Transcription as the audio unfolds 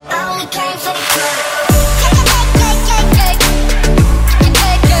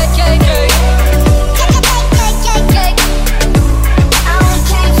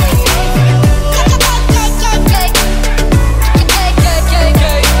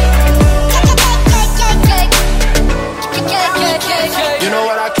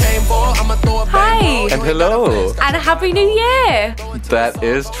hello. And a Happy New Year. That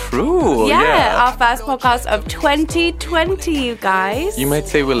is true. Yeah, our first podcast of 2020, you guys. You might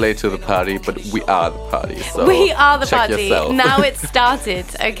say we're late to the party, but we are the party. So we are the check party. yourself. Now it's started,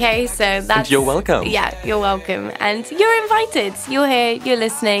 okay? So that's... And you're welcome. Yeah, you're welcome. And you're invited. You're here, you're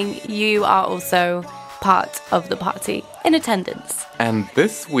listening. You are also part of the party, in attendance. And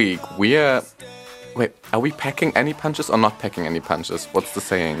this week we are... Wait, are we packing any punches or not packing any punches? What's the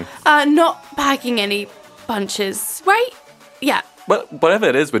saying? Not packing any punches, right? Yeah. Well, whatever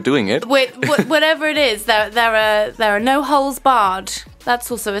it is, we're doing it. Whatever it is, there are no holes barred.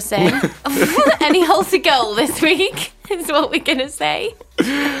 That's also a saying. Any holes to goal this week is what we're going to say.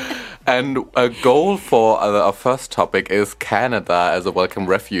 And a goal for our first topic is Canada as a welcome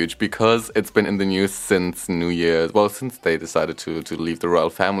refuge, because it's been in the news since New Year's. Well, since they decided to leave the royal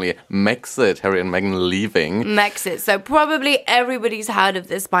family. Megxit, Harry and Meghan leaving. Megxit. So probably everybody's heard of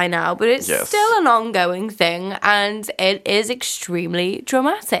this by now, but it's still an ongoing thing, and it is extremely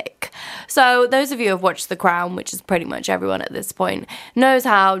dramatic. So those of you who have watched The Crown, which is pretty much everyone at this point, knows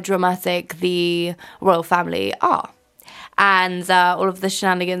how dramatic the royal family are. And all of the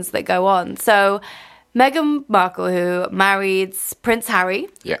shenanigans that go on. So Meghan Markle, who married Prince Harry,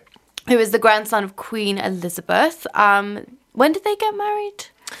 who is the grandson of Queen Elizabeth. When did they get married?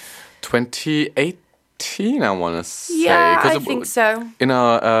 2018, I want to say. Yeah, I think so. In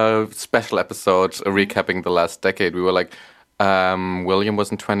our special episode recapping the last decade, we were like, William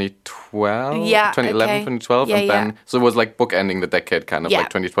was in 2012, 2012, and then, so it was like bookending the decade, kind of like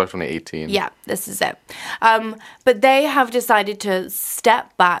 2012, 2018. Yeah, this is it. But they have decided to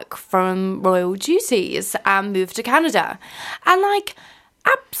step back from royal duties and move to Canada. And like,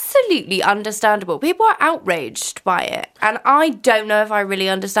 absolutely understandable. People are outraged by it. And I don't know if I really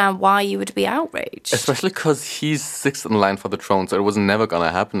understand why you would be outraged. Especially because he's sixth in line for the throne, so it was never going to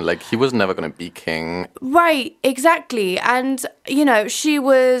happen. Like, he was never going to be king. Right, exactly. And, you know, she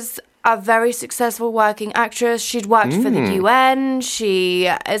was a very successful working actress. She'd worked for the UN. She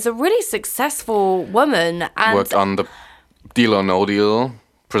is a really successful woman. And worked on the Deal or No Deal,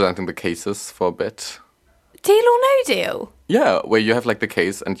 presenting the cases for a bit. Deal or No Deal? Yeah, where you have like the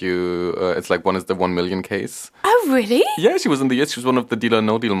case and you, it's like one is the 1 million case. Oh, really? Yeah, she was one of the Deal or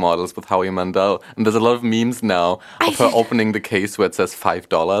No Deal models with Howie Mandel. And there's a lot of memes now of her opening the case where it says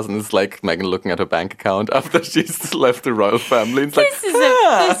 $5 and it's like Meghan looking at her bank account after she's left the royal family. It's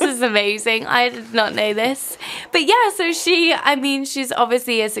this is amazing. I did not know this. But yeah, so she's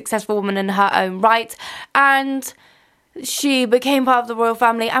obviously a successful woman in her own right. And she became part of the royal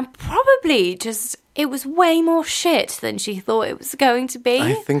family and probably just... It was way more shit than she thought it was going to be.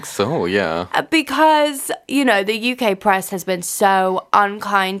 I think so, yeah. Because, you know, the UK press has been so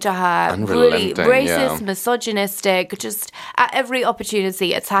unkind to her. Really racist, misogynistic, just at every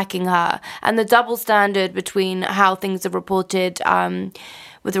opportunity attacking her. And the double standard between how things are reported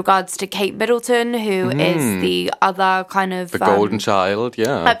with regards to Kate Middleton, who is the other kind of... The golden child,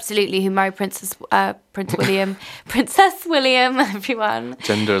 yeah. Absolutely, who married Prince William. Princess William, everyone.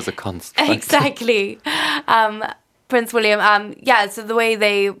 Gender is a constant. Exactly. Prince William, so the way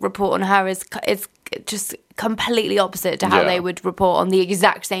they report on her is just completely opposite to how they would report on the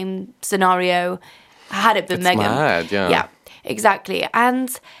exact same scenario had it been Meghan. Mad, yeah. Yeah, exactly.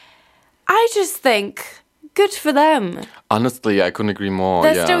 And I just think... Good for them. Honestly, I couldn't agree more.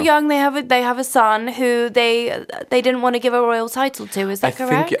 They're still young. They have a son who they didn't want to give a royal title to. Is that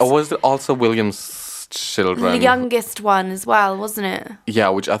correct? Or was it also William's children? The youngest one as well, wasn't it? Yeah,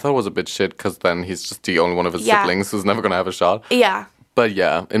 which I thought was a bit shit because then he's just the only one of his siblings who's never going to have a shot. Yeah. But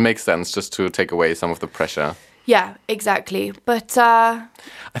yeah, it makes sense just to take away some of the pressure. Yeah, exactly. But I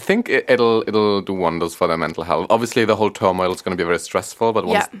think it'll do wonders for their mental health. Obviously, the whole turmoil is going to be very stressful, but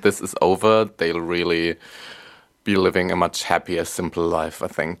once this is over, they'll really be living a much happier, simple life, I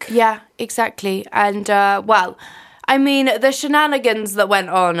think. Yeah, exactly. And, I mean, the shenanigans that went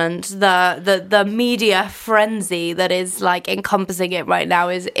on and the media frenzy that is, like, encompassing it right now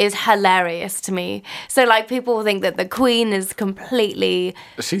is hilarious to me. So, like, people think that the Queen is completely...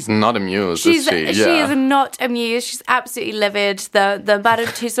 She's not amused, is she? Yeah. She is not amused. She's absolutely livid. The Madame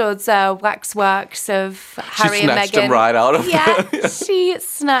Tussauds waxworks of Harry and Meghan. She snatched them right out of her. Yeah, she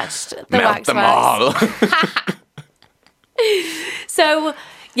snatched the waxworks. Melt them all. So...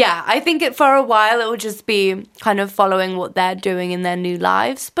 Yeah, I think for a while it will just be kind of following what they're doing in their new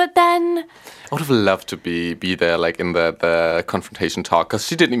lives. But then... I would have loved to be there, like, in the confrontation talk, because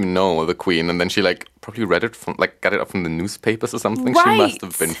she didn't even know the Queen, and then she, like, probably read it from, like, got it up from the newspapers or something. Right. She must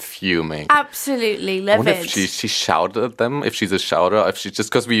have been fuming. Absolutely livid. I wonder if she shouted at them, if she's a shouter, if she just,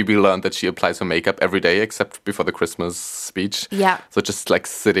 because we learned that she applies her makeup every day except before the Christmas speech. Yeah. So just, like,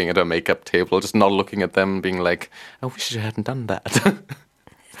 sitting at her makeup table, just not looking at them, being like, I wish I hadn't done that.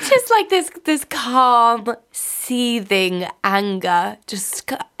 Just like this calm, seething anger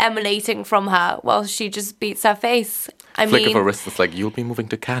just emanating from her while she just beats her face. Flick of her wrist is like, you'll be moving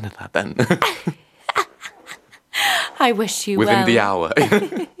to Canada then. I wish you within the hour.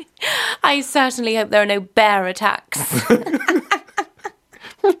 I certainly hope there are no bear attacks.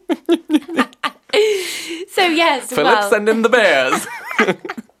 So yes, Philip, send in the bears.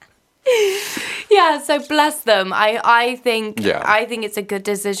 Yeah, so bless them. I think it's a good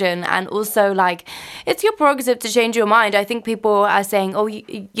decision, and also, like, it's your prerogative to change your mind. I think people are saying, oh,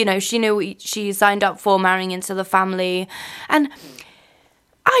 you know, she knew what she signed up for, marrying into the family, and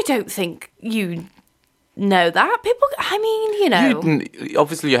I don't think you know that. People, I mean, you know,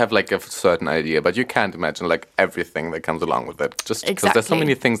 obviously you have like a certain idea, but you can't imagine like everything that comes along with it. Just because there's so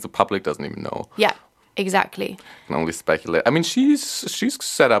many things the public doesn't even know. Yeah. Exactly. Can only speculate. I mean, she's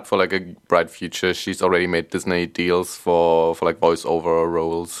set up for like a bright future. She's already made Disney deals for like voiceover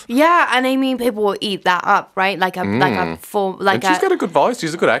roles. Yeah, and I mean, people will eat that up, right? And she's got a good voice.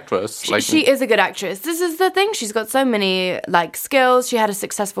 She's a good actress. She is a good actress. This is the thing. She's got so many like skills. She had a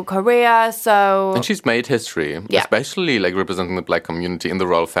successful career, and she's made history, especially like representing the Black community in the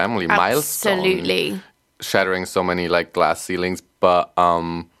royal family. Absolutely. Milestone, shattering so many like glass ceilings, but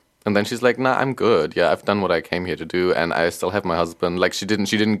and then she's like, nah, I'm good. Yeah, I've done what I came here to do, and I still have my husband. Like, she didn't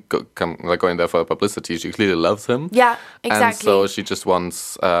go in there for publicity. She clearly loves him. Yeah, exactly. And so she just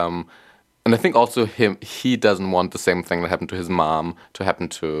wants, and I think also he doesn't want the same thing that happened to his mom to happen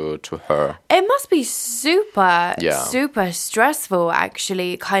to her. It must be super stressful,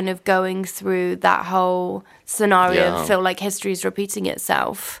 actually, kind of going through that whole scenario. Feel like history's repeating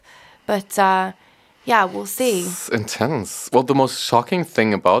itself. But, yeah, we'll see. It's intense. Well, the most shocking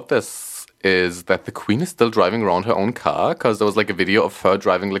thing about this is that the Queen is still driving around her own car, because there was like a video of her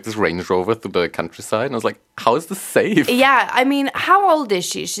driving like this Range Rover through the countryside, and I was like, how is this safe? Yeah, I mean, how old is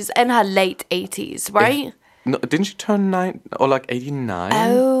she? She's in her late 80s, right? No, didn't she turn 9 or like 89?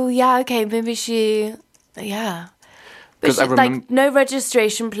 Oh, yeah, okay, maybe she, yeah. Because I remember, like, no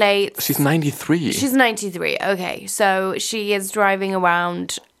registration plates. She's 93. She's 93, okay. So she is driving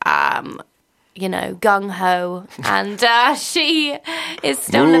around, you know, gung-ho, and she is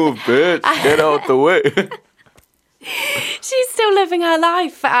still Move, bitch, get out the way. She's still living her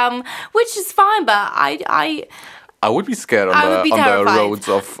life, which is fine, but I would be scared on the roads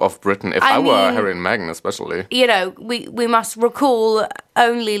of Britain if I were Harry and Meghan, especially. You know, we must recall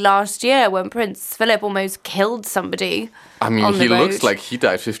only last year when Prince Philip almost killed somebody. I mean, he looks like he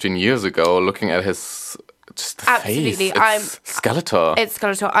died 15 years ago, looking at his... Just the Absolutely. face. It's Skeletor. It's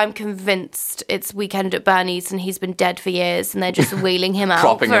Skeletor. I'm convinced it's Weekend at Bernie's and he's been dead for years and they're just wheeling him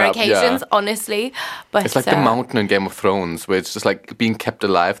out for occasions, honestly. But it's like the mountain in Game of Thrones, where it's just like being kept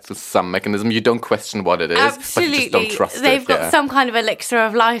alive through some mechanism. You don't question what it is, absolutely. But you just don't trust it. They've got some kind of elixir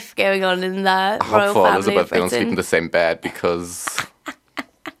of life going on in the royal family Elizabeth, they don't sleep in Britain. the same bed because...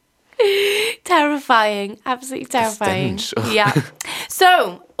 Terrifying. Absolutely terrifying. Yeah.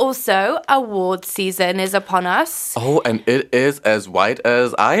 So, also, award season is upon us. Oh, and it is as white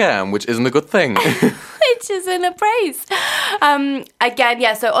as I am, which isn't a good thing. Which isn't a praise. Again,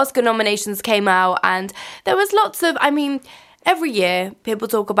 yeah, so Oscar nominations came out and there was lots of, I mean, every year people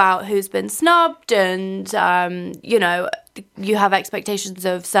talk about who's been snubbed and, you know, you have expectations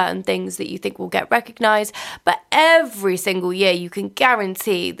of certain things that you think will get recognised, but every single year you can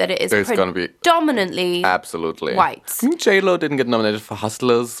guarantee that it is predominantly absolutely white. I mean, J-Lo didn't get nominated for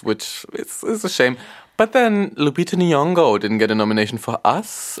Hustlers, which is a shame. But then Lupita Nyong'o didn't get a nomination for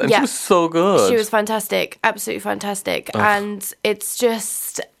Us, and she was so good. She was fantastic, absolutely fantastic. Ugh. And it's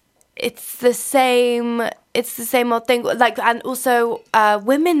just... It's the same old thing. Like, and also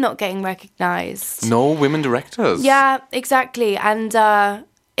women not getting recognised. No women directors. Yeah, exactly. And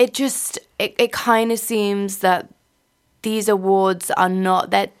it kind of seems that these awards are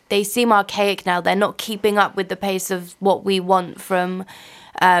not, that they seem archaic now. They're not keeping up with the pace of what we want from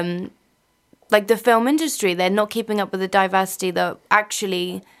like the film industry. They're not keeping up with the diversity that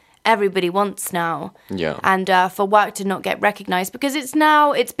actually everybody wants now. Yeah. And for work to not get recognised, because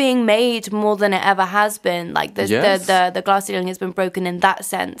it's being made more than it ever has been. Like the glass ceiling has been broken in that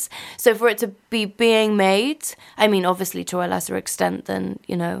sense. So for it to be being made, I mean, obviously to a lesser extent than,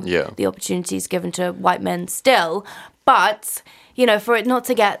 the opportunities given to white men still, but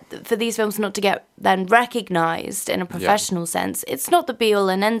for these films not to get then recognised in a professional sense, it's not the be all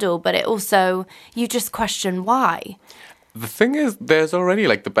and end all, but it also, you just question why. The thing is, there's already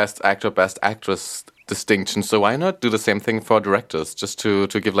like the best actor, best actress distinction, so why not do the same thing for directors, just to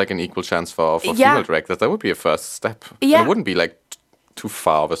give like an equal chance for female directors? That would be a first step. Yeah. And it wouldn't be like too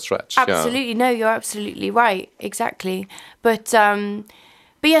far of a stretch. Absolutely. No, you're absolutely right. Exactly. But so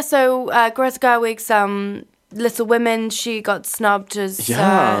Greta Gerwig's Little Women, she got snubbed as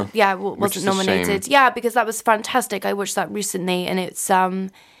wasn't nominated. Yeah, because that was fantastic. I watched that recently, and it's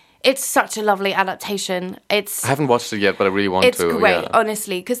such a lovely adaptation. I haven't watched it yet, but I really want to. It's great,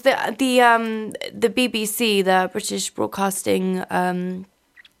 honestly, because the BBC, the British Broadcasting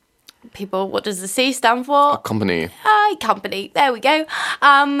people, what does the C stand for? A company. Company. There we go.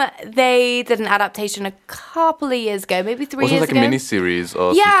 They did an adaptation a couple of years ago, maybe 3 years ago. Was it like a mini-series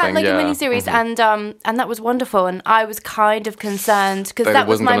or something? Yeah, a mini-series, and that was wonderful. And I was kind of concerned because that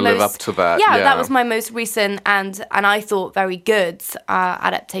was my most... live up to that. Yeah, that was my most recent and I thought very good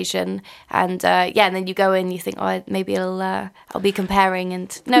adaptation. And and then you go in, you think, maybe I'll be comparing.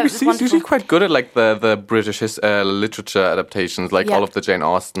 And no, it was wonderful. Usually quite good at like the British literature adaptations, like all of the Jane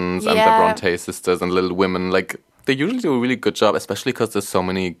Austens and the Bronte sisters and Little Women. Like they usually do a really good job, especially because there's so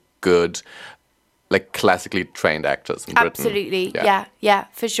many good, like classically trained actors in Britain. Absolutely, yeah,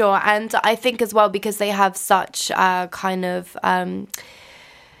 for sure. And I think as well because they have such kind of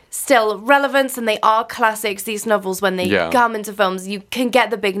still relevance, and they are classics. These novels, when they come into films, you can get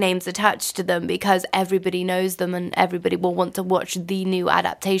the big names attached to them because everybody knows them, and everybody will want to watch the new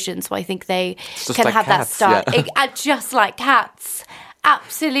adaptation. So I think they can have that start, just like Cats.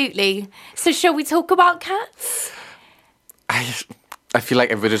 Absolutely. So shall we talk about Cats? I feel like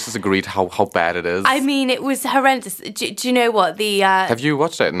everybody just agreed how bad it is. I mean, it was horrendous. Do you know what? Have you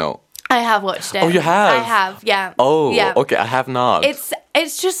watched it? No. I have watched it. Oh, you have? I have, yeah. Oh, yeah. Okay, I have not.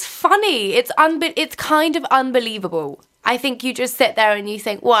 It's just funny. It's kind of unbelievable. I think you just sit there and you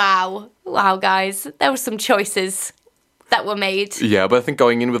think, wow, guys, there were some choices that were made. Yeah, but I think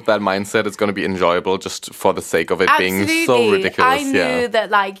going in with that mindset, it's going to be enjoyable just for the sake of it being so ridiculous. I knew that,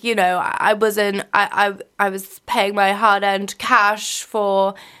 like, I was paying my hard-earned cash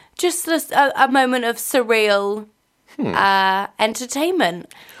for just a moment of surreal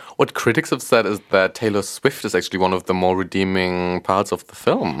entertainment. What critics have said is that Taylor Swift is actually one of the more redeeming parts of the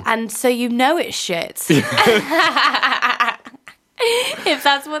film. And so it's shit. If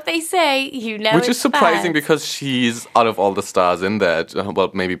that's what they say, Which is surprising because she's, out of all the stars in there, well,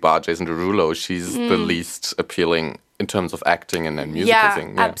 maybe bar Jason Derulo, she's the least appealing in terms of acting and music.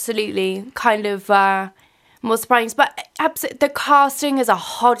 Yeah, absolutely. Kind of more surprising. But the casting is a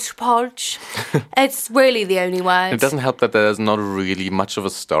hodgepodge. It's really the only word. It doesn't help that there's not really much of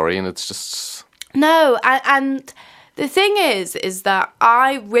a story, and it's just... No, and the thing is that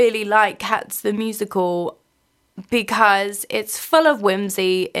I really like Cats the musical because it's full of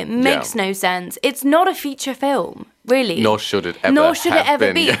whimsy. It makes no sense. It's not a feature film, really. Nor should it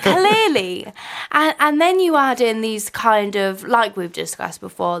ever be, clearly. And then you add in these kind of, like we've discussed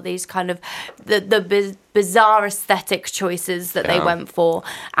before, these kind of the bizarre aesthetic choices that they went for.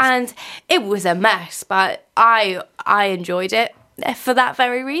 And it was a mess, but I enjoyed it for that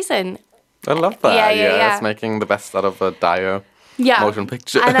very reason. I love that. Yeah. It's making the best out of a dire motion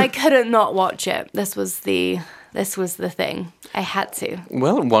picture. And I couldn't not watch it. This was the thing. I had to.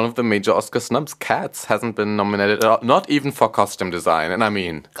 Well, one of the major Oscar snubs, Cats, hasn't been nominated, not even for costume design. And I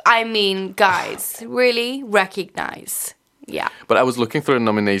mean, guys, really recognize. Yeah. But I was looking through the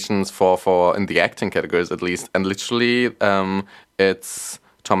nominations for in the acting categories at least, and literally it's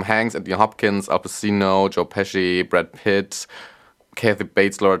Tom Hanks, Anthony Hopkins, Al Pacino, Joe Pesci, Brad Pitt, Kathy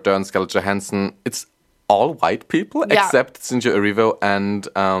Bates, Laura Dern, Scarlett Johansson. It's all white people except Cynthia Erivo and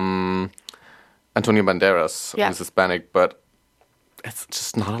Antonio Banderas, who's Hispanic, but it's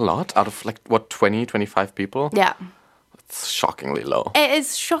just not a lot out of 20, 25 people? Yeah. It's shockingly low. It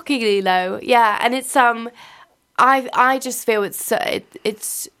is shockingly low, yeah. And it's I just feel it's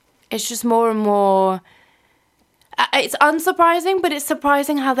just more and more. It's unsurprising, but it's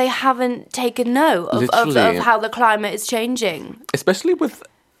surprising how they haven't taken note of how the climate is changing. Especially with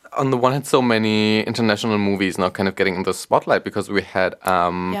on the one hand, so many international movies now kind of getting in the spotlight because we had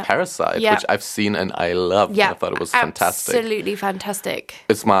Parasite, which I've seen and I loved. Yeah, I thought it was fantastic. Absolutely fantastic.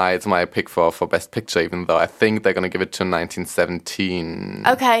 It's my pick for Best Picture, even though I think they're going to give it to 1917.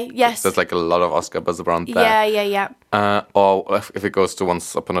 Okay, yes. There's like a lot of Oscar buzz around that. Yeah. Or if it goes to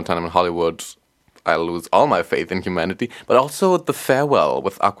Once Upon a Time in Hollywood, I'll lose all my faith in humanity. But also The Farewell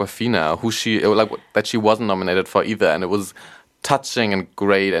with Awkwafina, that she wasn't nominated for either, and it was touching and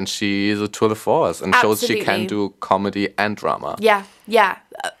great, and she is a tour de force and shows she can do comedy and drama. Yeah,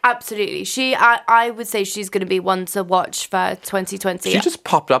 absolutely. I would say she's going to be one to watch for 2020. She just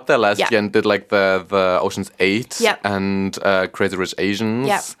popped up there last year and did like the Ocean's 8 and Crazy Rich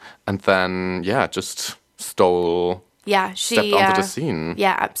Asians, and then just stole. Stepped onto the scene.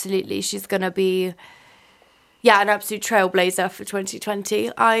 Yeah, absolutely. She's going to be an absolute trailblazer for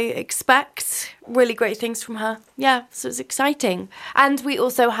 2020. I expect really great things from her. Yeah, so it's exciting. And we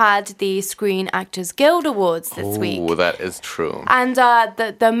also had the Screen Actors Guild Awards this week. Oh, that is true. And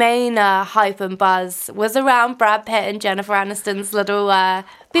the main hype and buzz was around Brad Pitt and Jennifer Aniston's little...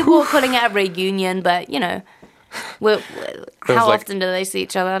 people were calling it a reunion, but, you know... how often do they see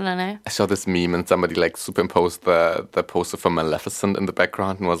each other? I don't know. I saw this meme and somebody like superimposed the poster for Maleficent in the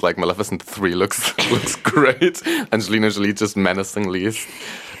background and was like, Maleficent 3 looks great. Angelina Jolie just menacingly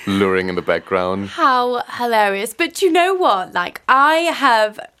luring in the background. How hilarious. But you know what? Like, I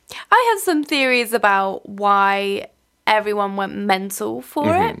have some theories about why everyone went mental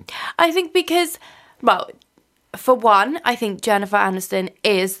for it. I think because, for one, I think Jennifer Aniston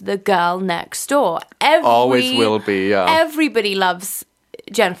is the girl next door. Always will be, yeah. Everybody loves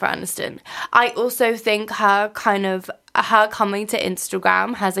Jennifer Aniston. I also think her coming to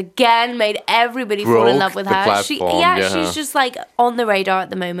Instagram has again made everybody fall in love with her. She's just like on the radar at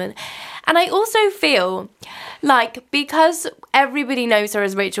the moment. And I also feel like because everybody knows her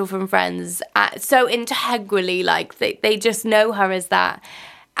as Rachel from Friends, so integrally, like they just know her as that.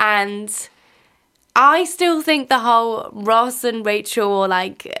 And I still think the whole Ross and Rachel,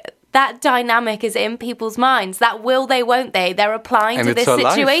 like, that dynamic is in people's minds. That will they, won't they? They're applying to this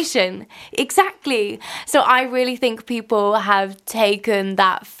situation. Life. Exactly. So I really think people have taken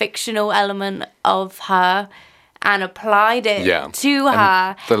that fictional element of her and applied it to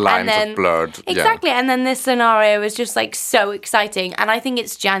her. The lines are blurred. Exactly. And then this scenario is just, like, so exciting. And I think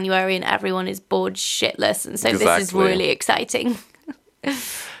it's January and everyone is bored shitless. And so this is really exciting.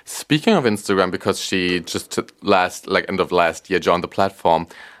 Speaking of Instagram, because she just end of last year joined the platform,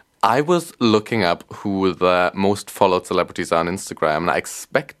 I was looking up who the most followed celebrities are on Instagram, and I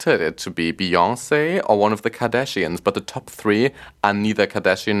expected it to be Beyonce or one of the Kardashians, but the top 3 are neither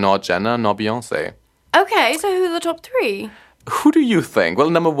Kardashian nor Jenner nor Beyonce. Okay, so who are the top 3? Who do you think? Well,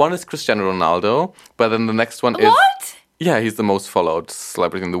 number 1 is Cristiano Ronaldo, but then the next one is... What? Yeah, he's the most followed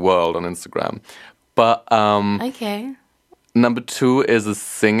celebrity in the world on Instagram. But okay. Number 2 is a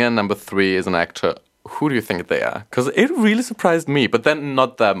singer. Number 3 is an actor. Who do you think they are? Because it really surprised me, but then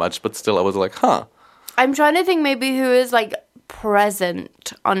not that much. But still, I was like, huh. I'm trying to think maybe who is like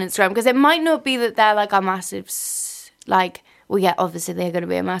present on Instagram, because it might not be that they're like a massive, like, well, yeah, obviously they're going to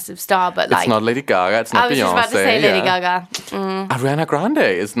be a massive star, but like... It's not Lady Gaga, it's not Beyonce. I was just about to say Lady Gaga. Ariana Grande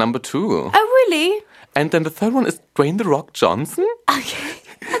is number 2. Oh, really? And then the third one is Dwayne The Rock Johnson. Okay.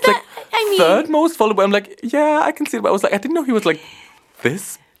 Like, third most followed. I'm like, yeah, I can see it. But I was like, I didn't know he was like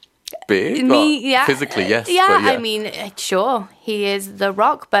this big. Physically, yes. Yeah, I mean, sure, he is The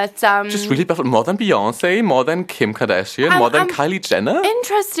Rock, but... just really baffled. More than Beyonce, more than Kim Kardashian, more than Kylie Jenner.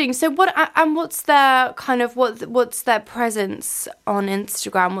 Interesting. So what's their kind of, what's their presence on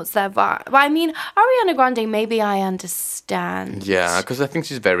Instagram? What's their vibe? Well, I mean, Ariana Grande, maybe I understand. Yeah, because I think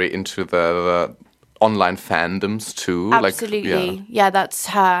she's very into the online fandoms too. Absolutely. Yeah, that's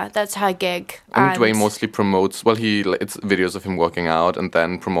her gig. And Dwayne mostly promotes, it's videos of him working out and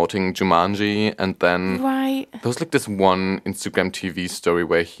then promoting Jumanji, and then there was like this one Instagram TV story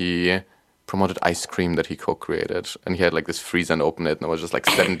where he promoted ice cream that he co-created, and he had like this freeze and open it, and it was just like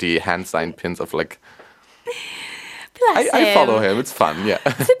 70 hand signed pins of like... I follow him. It's fun, yeah.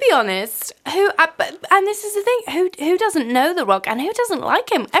 To be honest, and this is the thing, who doesn't know The Rock and who doesn't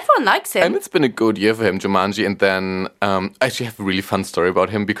like him? Everyone likes him. And it's been a good year for him, Jumanji. And then I actually have a really fun story about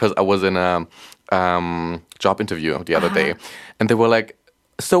him, because I was in a job interview the other day, and they were like,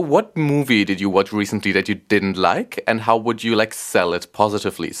 so what movie did you watch recently that you didn't like, and how would you like sell it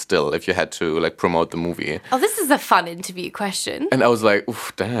positively still if you had to like promote the movie? Oh, this is a fun interview question. And I was like,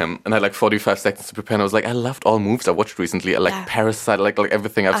 oof, damn. And I had like 45 seconds to prepare, and I was like, I loved all movies I watched recently. I like Parasite, like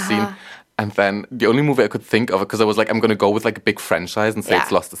everything I've seen. And then the only movie I could think of, because I was like, I'm going to go with like a big franchise and say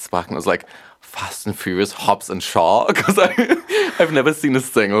it's lost its spark. And I was like, Fast and Furious, Hobbs and Shaw. Because I've never seen a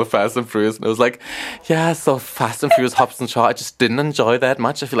single Fast and Furious. And I was like, yeah, so Fast and Furious, Hobbs and Shaw, I just didn't enjoy that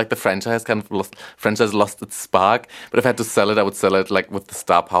much. I feel like the franchise lost its spark. But if I had to sell it, I would sell it like with the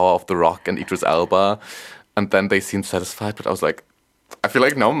star power of The Rock and Idris Elba. And then they seemed satisfied. But I was like, I feel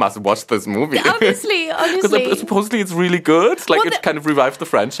like no one must watch this movie. Honestly. Because supposedly it's really good. Like, it kind of revived the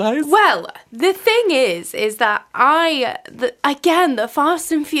franchise. Well, the thing is that again, the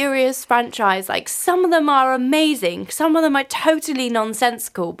Fast and Furious franchise, like, some of them are amazing. Some of them are totally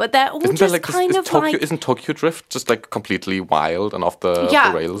nonsensical. But they're all Isn't Tokyo Drift just, like, completely wild and off the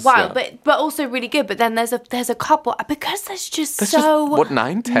rails? Wild, but also really good. But then there's a couple, because there's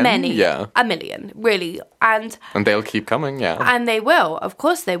 9, 10? many. Yeah. A million, really. And they'll keep coming, yeah. And they will. Of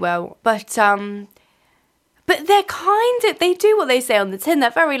course they will. But they're they do what they say on the tin.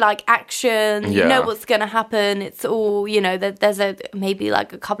 They're very like action. You know what's going to happen. It's all, there's maybe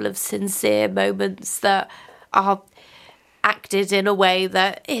like a couple of sincere moments that are acted in a way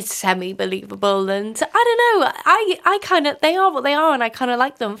that is semi-believable, and I don't know, they are what they are, and I kind of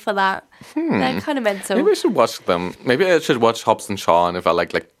like them for that. They're kind of mental. Maybe I should watch them. Maybe I should watch Hobbs and Shaw, and if I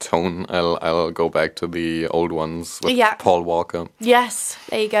like tone, I'll go back to the old ones with Paul Walker. Yes,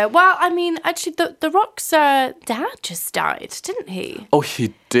 there you go. Well, I mean, actually, the Rock's dad just died, didn't he? Oh,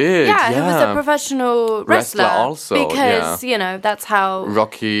 he did. Yeah, he was a professional wrestler also, because that's how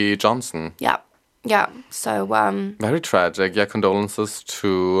Rocky Johnson. Yeah, so very tragic. Yeah, condolences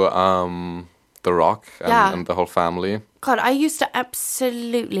to The Rock and the whole family. God, I used to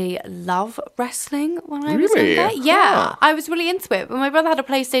absolutely love wrestling when I was in there. Yeah, I was really into it. But my brother had a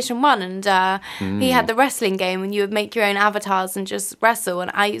PlayStation 1 and he had the wrestling game, and you would make your own avatars and just wrestle.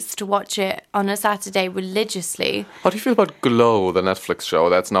 And I used to watch it on a Saturday religiously. How do you feel about Glow, the Netflix show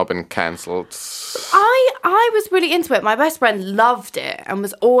that's now been cancelled? I was really into it. My best friend loved it and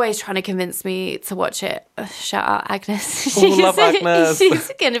was always trying to convince me to watch it. Shout out Agnes. Love Agnes.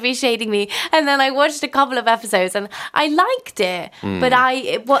 She's going to be shading me. And then I watched a couple of episodes and I liked it, but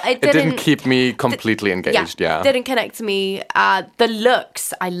it didn't keep me completely engaged. Didn't connect to me. The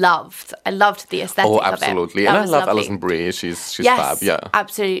looks I loved the aesthetic. Oh, absolutely, of it. And I love Alison Brie. She's fab. Yeah,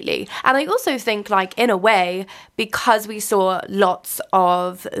 absolutely. And I also think, like, in a way, because we saw lots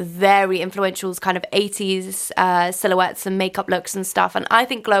of very influential kind of 80s silhouettes and makeup looks and stuff, and I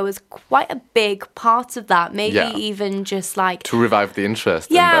think Glow is quite a big part of that. Maybe even just like to revive the interest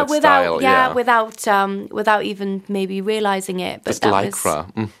in that style. Without even maybe realizing it. But just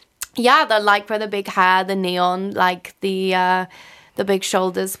Lycra. The Lycra, the big hair, the neon, like the big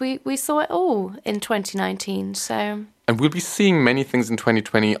shoulders. We saw it all in 2019. So. And we'll be seeing many things in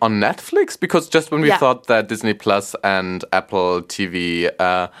 2020 on Netflix, because just when we thought that Disney Plus and Apple TV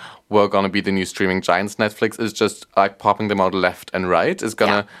were going to be the new streaming giants, Netflix is just like popping them out left and right. Is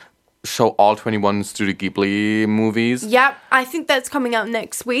going to show all 21 Studio Ghibli movies. Yeah, I think that's coming out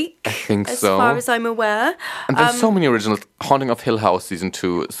next week. I think as far as I'm aware. And there's so many originals. Haunting of Hill House Season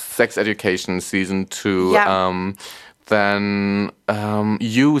 2, Sex Education Season 2, then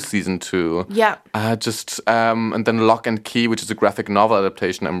You Season 2. Yeah. And then Lock and Key, which is a graphic novel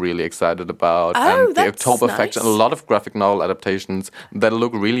adaptation I'm really excited about. Oh, and that's the October nice. Faction, a lot of graphic novel adaptations that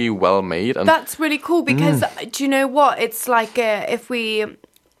look really well made. And that's really cool, because do you know what? It's like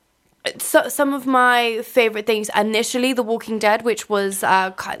some of my favorite things initially, The Walking Dead, which was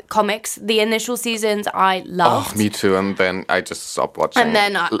comics. The initial seasons I loved. Oh, me too. And then I just stopped watching. And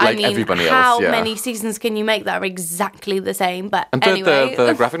then everybody how else, many seasons can you make that are exactly the same? But and anyway,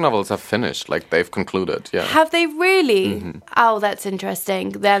 the graphic novels have finished. Like, they've concluded. Yeah. Have they really? Oh, that's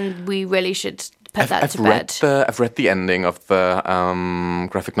interesting. Then we really should put that to bed. I've read the ending of the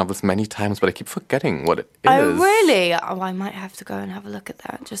graphic novels many times, but I keep forgetting what it is. Oh, really? Oh, I might have to go and have a look at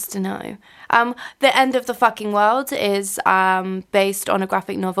that just to know. The End of the Fucking World is based on a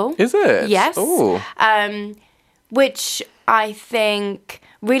graphic novel. Is it? Yes. Oh. Which I think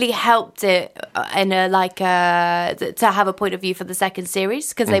really helped it to have a point of view for the second series,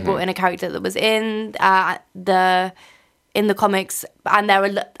 because they brought in a character that was in the comics, and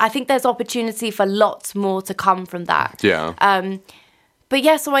I think there's opportunity for lots more to come from that. Yeah. But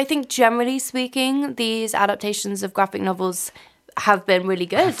yeah, so I think generally speaking, these adaptations of graphic novels have been really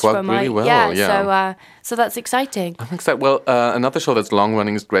good. Worked really well, yeah. So that's exciting. I'm excited. Well, another show that's long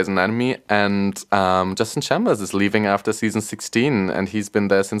running is Grey's Anatomy, and Justin Chambers is leaving after season 16, and he's been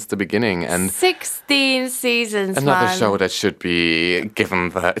there since the beginning. And 16 seasons, another show that should be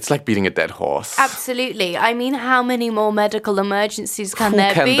given it's like beating a dead horse. Absolutely. I mean, how many more medical emergencies can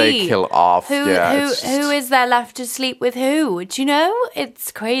there be? Who can they kill off? Who is there left to sleep with who? Do you know?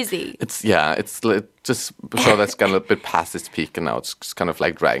 It's crazy. It's just a show that's gone a bit past its peak, and now it's just kind of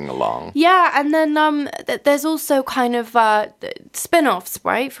like dragging along. Yeah, and then there's also kind of spin-offs,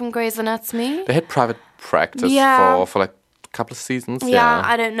 right, from Grey's Anatomy. They had Private Practice for like a couple of seasons. Yeah,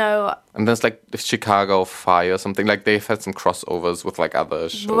 I don't know. And there's like the Chicago Fire or something. Like they've had some crossovers with like other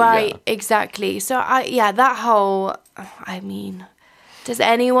shows. Right, exactly. So that whole, I mean, does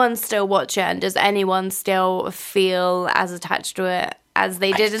anyone still watch it, and does anyone still feel as attached to it as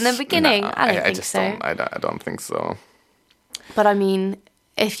they did in the beginning? No, I don't think so. I don't think so. But I mean,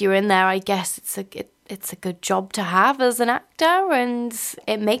 if you're in there, I guess it's a good job to have as an actor, and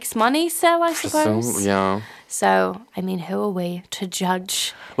it makes money still, I suppose. So, I mean, who are we to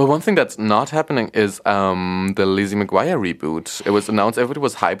judge? Well, one thing that's not happening is the Lizzie McGuire reboot. It was announced, everybody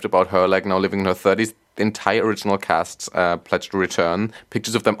was hyped about her, like now living in her 30s. The entire original cast pledged to return.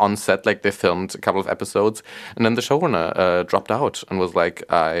 Pictures of them on set, like they filmed a couple of episodes. And then the showrunner dropped out and was like,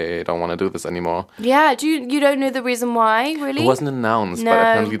 I don't want to do this anymore. Yeah, you don't know the reason why, really? It wasn't announced, but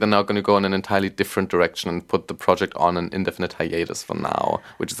apparently they're now going to go in an entirely different direction and put the project on an indefinite hiatus for now,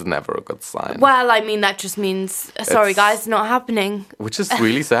 which is never a good sign. Well, I mean, that just means, sorry guys, not happening. Which is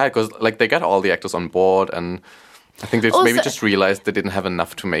really sad, because like they got all the actors on board, and I think they've maybe just realized they didn't have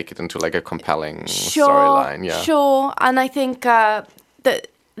enough to make it into like a compelling storyline. Yeah, sure. And I think that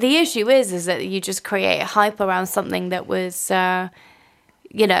the issue is that you just create hype around something that was, had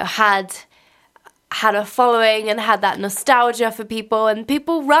a following and had that nostalgia for people, and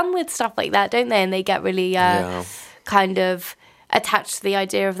people run with stuff like that, don't they? And they get really kind of attached to the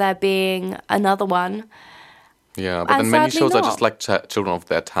idea of there being another one. Yeah, but then many shows are just like children of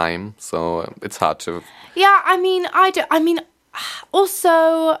their time, so it's hard to. Yeah, I mean,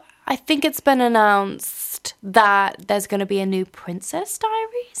 also, I think it's been announced that there's going to be a new Princess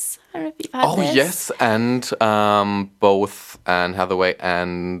Diaries. I don't know if you've heard this. Oh, yes, and both Anne Hathaway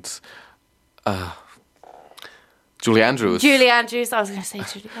and Julie Andrews. Julie Andrews. I was going to say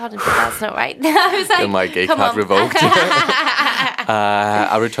Julie Garden, but that's not right. I was like, my gay card revoked.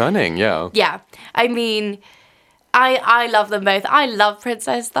 Are returning, yeah. Yeah, I mean, I love them both. I love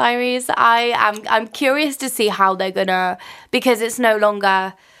Princess Diaries. I'm curious to see how they're gonna, because it's no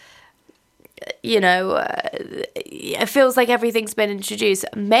longer, it feels like everything's been introduced.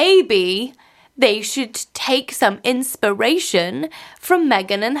 Maybe they should take some inspiration from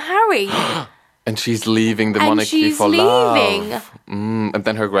Meghan and Harry. And she's leaving the monarchy for love. And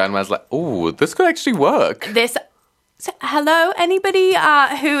then her grandma's like, "Oh, this could actually work." So, hello, anybody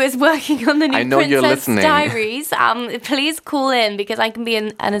who is working on the new Princess Diaries, please call in, because I can be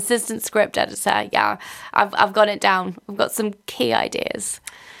an assistant script editor. Yeah, I've got it down. I've got some key ideas.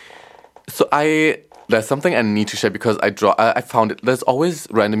 So there's something I need to share, because I found it. There's always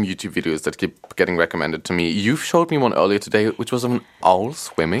random YouTube videos that keep getting recommended to me. You showed me one earlier today, which was of an owl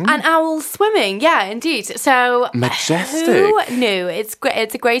swimming. An owl swimming, yeah, indeed. So majestic. Who knew? It's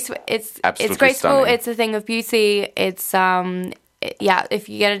graceful. It's graceful. Stunning. It's a thing of beauty. It's if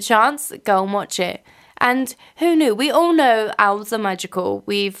you get a chance, go and watch it. And who knew? We all know owls are magical.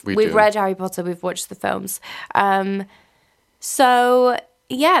 We've read Harry Potter. We've watched the films. So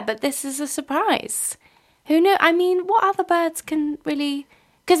yeah, but this is a surprise. Who knew? I mean, what other birds can really...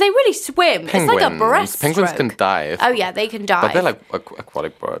 Because they really swim. Penguins. It's like a breaststroke. Penguins can dive. Oh, yeah, they can dive. But they're like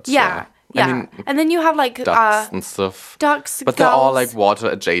aquatic birds. Yeah. I mean, and then you have like... ducks and stuff. Ducks, but they're all like water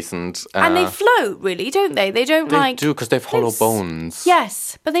adjacent. And they float, really, don't they? They don't They do, because they have hollow bones.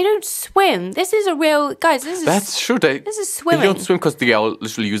 Yes, but they don't swim. This is a real... Guys, this is... That's true. This is swimming. They don't swim because the owl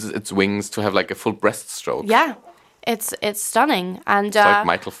literally uses its wings to have like a full breaststroke. Yeah. It's stunning. And it's like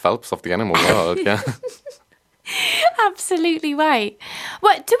Michael Phelps of the animal world, yeah. Absolutely right.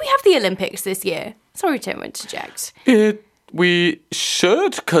 What, do we have the Olympics this year? Sorry to interject. We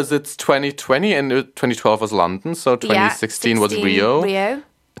should, because it's 2020 and 2012 was London, so 2016 was Rio.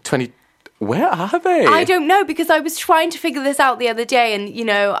 Where are they? I don't know, because I was trying to figure this out the other day, and,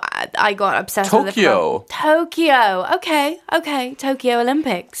 I got obsessed with Tokyo. Tokyo. Okay. Tokyo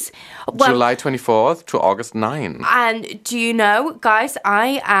Olympics. Well, July 24th to August 9th. And do you know, guys,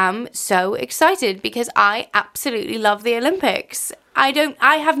 I am so excited, because I absolutely love the Olympics.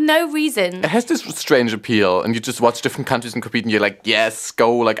 I have no reason. It has this strange appeal, and you just watch different countries and compete, and you're like, yes,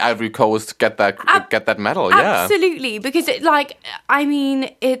 go like Ivory Coast, get that medal, Absolutely, because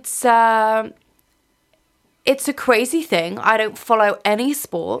it's a crazy thing. I don't follow any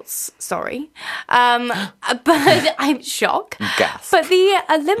sports, sorry. But I'm shocked. Gasp. But the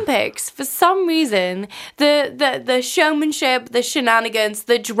Olympics, for some reason, the showmanship, the shenanigans,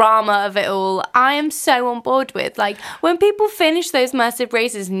 the drama of it all, I am so on board with. Like, when people finish those massive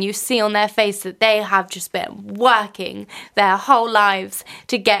races and you see on their face that they have just been working their whole lives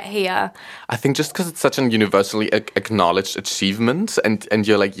to get here. I think just because it's such an universally acknowledged achievement, and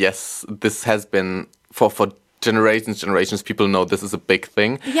you're like, yes, this has been... For generations, people know this is a big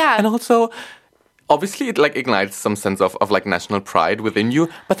thing. Yeah. And also, obviously, it like ignites some sense of like national pride within you.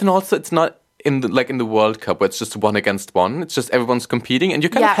 But then also, it's not in the World Cup where it's just 1 against 1. It's just everyone's competing, and you're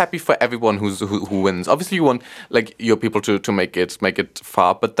kind of happy for everyone who wins. Obviously, you want like your people to make it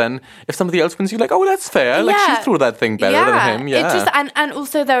far. But then if somebody else wins, you're like, oh, that's fair. Like she threw that thing better than him. Yeah. It just and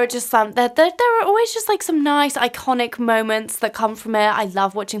also there are just there are always just like some nice iconic moments that come from it. I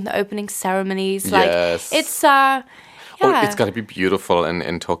love watching the opening ceremonies. Like it's Oh, it's got to be beautiful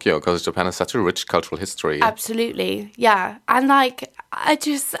in Tokyo because Japan has such a rich cultural history. Absolutely, yeah. And like, I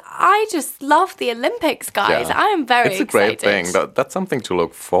just love the Olympics, guys. Yeah. I am very excited. It's a great thing. That's something to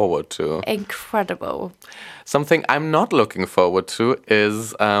look forward to. Incredible. Something I'm not looking forward to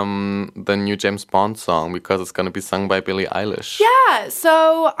is the new James Bond song because it's going to be sung by Billie Eilish. Yeah,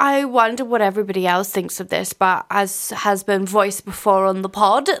 so I wonder what everybody else thinks of this, but as has been voiced before on the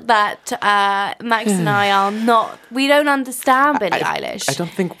pod, that Max and we don't understand Billie Eilish. I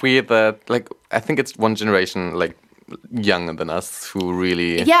don't think I think it's one generation like younger than us who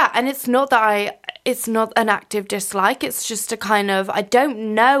really... Yeah, and it's not an active dislike. It's just a kind of, I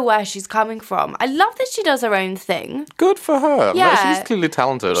don't know where she's coming from. I love that she does her own thing. Good for her. Yeah. No, she's clearly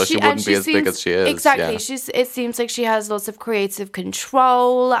talented, or she wouldn't be as big as she is. Exactly. Yeah. It seems like she has lots of creative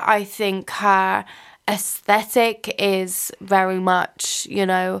control. I think her aesthetic is very much,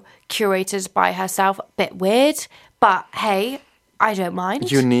 curated by herself. A bit weird, but hey, I don't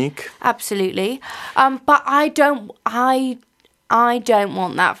mind. Unique. Absolutely. But I don't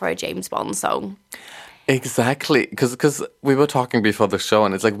want that for a James Bond song. Exactly, because we were talking before the show,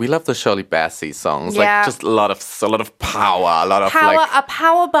 and it's like we love the Shirley Bassey songs, like just a lot of power, a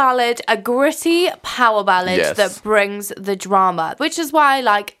power ballad, a gritty power ballad that brings the drama, which is why I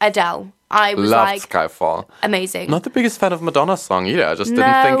like Adele. I was loved Skyfall. Amazing. Not the biggest fan of Madonna's song either. I just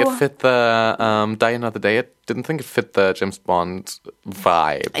didn't think it fit the Die Another Day. I didn't think it fit the James Bond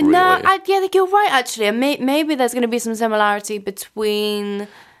vibe, really. No, I think you're right, actually. And maybe there's going to be some similarity between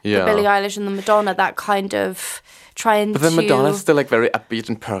the Billie Eilish and the Madonna, that kind of trying to... But then Madonna's still like very upbeat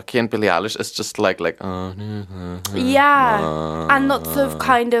and perky, and Billie Eilish is just like... Yeah. And lots of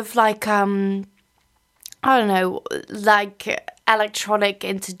kind of like... I don't know, like electronic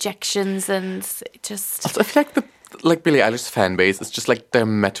interjections and just... Also, I feel like Billie Eilish's fan base is just like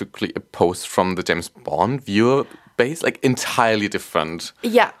diametrically opposed from the James Bond viewer base, like entirely different.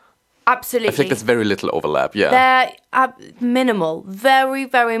 Yeah, absolutely. I feel like there's very little overlap, yeah. They're minimal, very,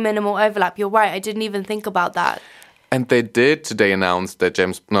 very minimal overlap. You're right, I didn't even think about that. And they did today announce that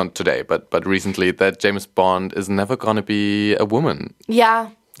not today, but recently, that James Bond is never going to be a woman. Yeah.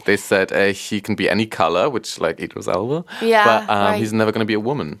 They said he can be any color, which like Idris Elba. Yeah, but right. He's never going to be a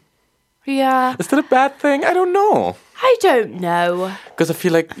woman. Yeah. Is that a bad thing? I don't know. I don't know. Because I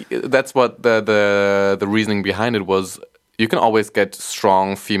feel like that's what the reasoning behind it was. You can always get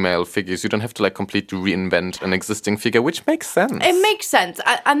strong female figures. You don't have to like completely reinvent an existing figure, which makes sense. It makes sense,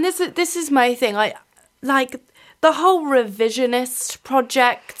 and this is my thing. I like the whole revisionist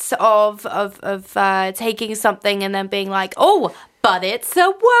project of taking something and then being like, oh, but it's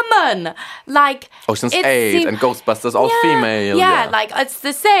a woman. Like Ocean's 8 and Ghostbusters, all female. Yeah, like it's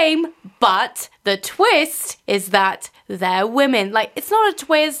the same, but the twist is that they're women. Like it's not a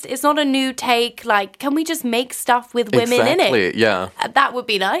twist, it's not a new take. Like, can we just make stuff with women in it? Exactly, yeah. That would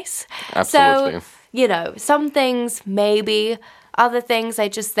be nice. Absolutely. So, some things maybe, other things I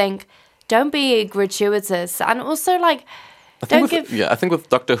just think don't be gratuitous. And also like I think with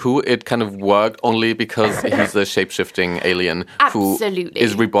Doctor Who, it kind of worked only because he's a shape-shifting alien who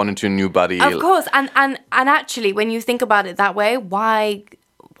is reborn into a new body. Of course, and actually, when you think about it that way, why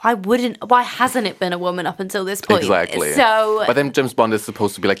hasn't it been a woman up until this point? Exactly. But then James Bond is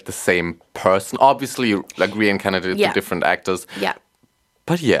supposed to be like the same person, obviously, like reincarnated to different actors. Yeah.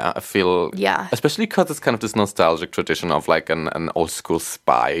 But yeah, I feel... Yeah. Especially because it's kind of this nostalgic tradition of like an old-school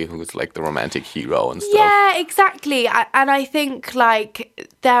spy who's like the romantic hero and stuff. Yeah, exactly. And I think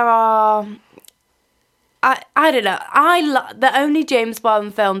like there are... I don't know. The only James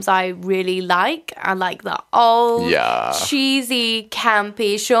Bond films I really like are like the old, cheesy,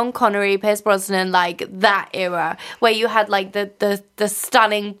 campy Sean Connery, Pierce Brosnan, like that era where you had like the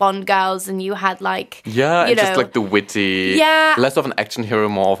stunning Bond girls and you had like just like the witty, less of an action hero,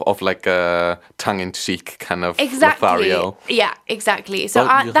 more of like a tongue-in-cheek kind of Lothario. Yeah, exactly. So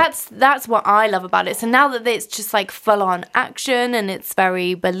that's what I love about it. So now that it's just like full-on action and it's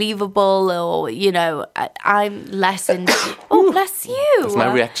very believable, or I'm less into. Oh, bless you. That's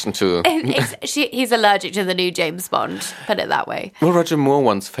my reaction to. He's allergic to the new James Bond. Put it that way. Well, Roger Moore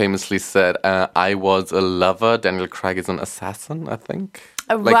once famously said, "I was a lover. Daniel Craig is an assassin." I think.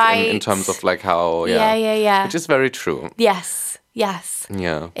 Right. In terms of like how. Yeah. Which is very true. Yes.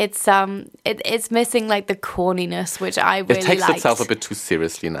 Yeah. It's missing like the corniness, which I really liked. It takes itself a bit too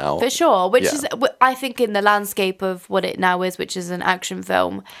seriously now. For sure, which is, I think, in the landscape of what it now is, which is an action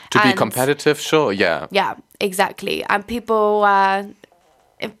film. To be competitive, sure, yeah. Yeah, exactly. And people,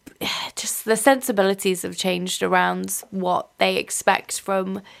 just the sensibilities have changed around what they expect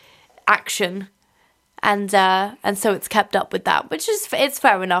from action. And so it's kept up with that, which is, it's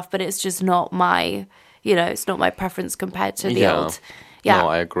fair enough, but it's just not my... it's not my preference compared to the old. Yeah, no,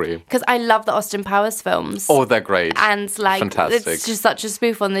 I agree. Because I love the Austin Powers films. Oh, they're great. And like, fantastic. It's just such a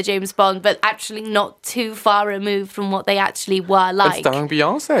spoof on the James Bond, but actually not too far removed from what they actually were like. It's starring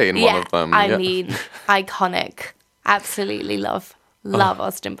Beyonce in one of them. I mean, iconic. Absolutely love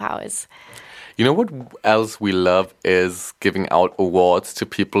Austin Powers. You know what else we love is giving out awards to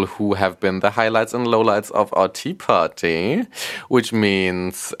people who have been the highlights and lowlights of our tea party, which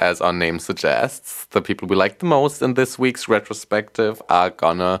means, as our name suggests, the people we like the most in this week's retrospective are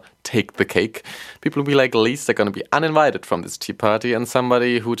gonna take the cake. People we like least are gonna be uninvited from this tea party, and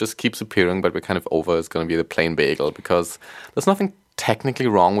somebody who just keeps appearing but we're kind of over is gonna be the plain bagel, because there's nothing technically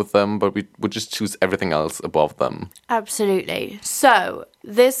wrong with them, but we would just choose everything else above them. Absolutely. So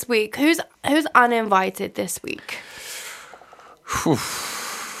this week, who's uninvited this week?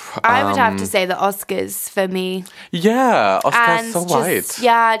 I would have to say the Oscars for me. Yeah, Oscars so white.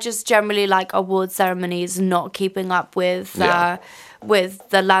 Yeah, just generally like award ceremonies not keeping up with the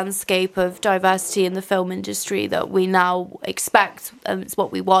landscape of diversity in the film industry that we now expect. It's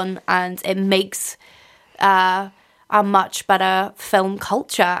what we want, and it makes a much better film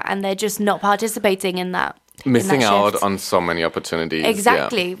culture, and they're just not participating in that. Missing out on so many opportunities.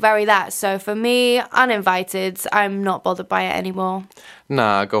 Exactly, very that. So for me, uninvited, I'm not bothered by it anymore.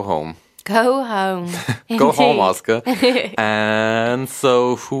 Nah, go home. Go home. Go home, Oscar. And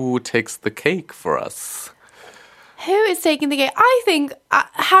so who takes the cake for us? Who is taking the cake? I think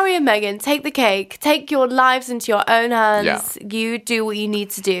Harry and Meghan, take the cake. Take your lives into your own hands. Yeah. You do what you need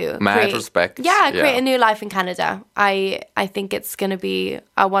to do. Mad respect. Create a new life in Canada. I think it's going to be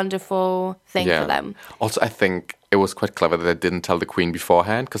a wonderful thing for them. Also, I think it was quite clever that they didn't tell the Queen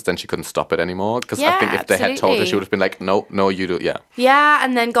beforehand, because then she couldn't stop it anymore. Because I think if they had told her, she would have been like, no, you do, Yeah,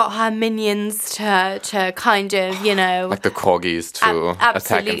 and then got her minions to kind of, like the corgis to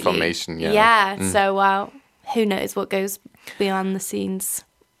attack information. So, who knows what goes beyond the scenes.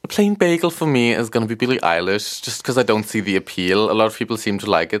 A plain bagel for me is going to be Billie Eilish, just because I don't see the appeal. A lot of people seem to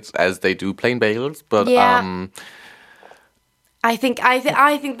like it, as they do plain bagels, but I think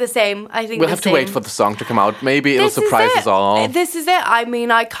the same. I think we'll have to wait for the song to come out. Maybe it'll surprise us all. This is it. I mean,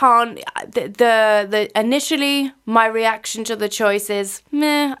 I can't. The initially my reaction to the choice is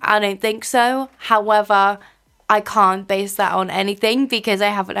meh. I don't think so. However, I can't base that on anything because I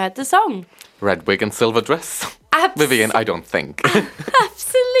haven't heard the song. Red wig and silver dress. Vivian, I don't think.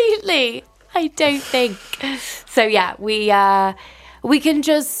 Absolutely, I don't think. So yeah, we can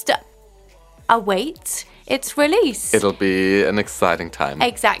just await its release. It'll be an exciting time.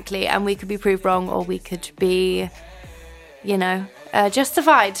 Exactly, and we could be proved wrong, or we could be,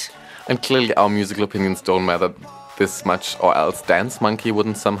 justified. And clearly, our musical opinions don't matter this much, or else Dance Monkey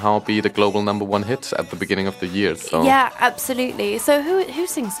wouldn't somehow be the global #1 hit at the beginning of the year. So yeah, absolutely. So who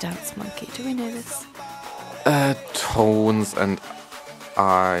sings Dance Monkey? Do we know this? Tones and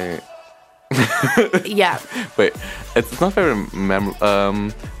I. Yeah. Wait, it's not very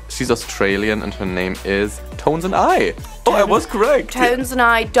she's Australian and her name is Tones and I. Oh, I was correct. Tones and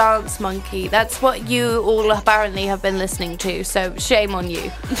I, Dance Monkey. That's what you all apparently have been listening to, so shame on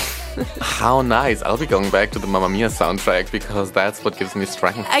you. How nice. I'll be going back to the Mamma Mia soundtrack because that's what gives me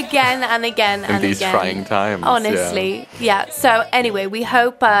strength. Again and again and in these again. trying times. Honestly. Yeah. So anyway, we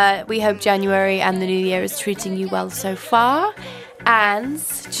hope January and the new year is treating you well so far. And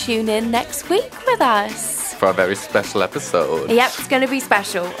tune in next week with us for a very special episode. Yep, it's going to be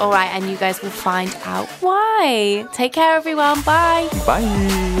special. All right, and you guys will find out why. Take care, everyone. Bye.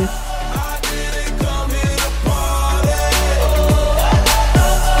 Bye.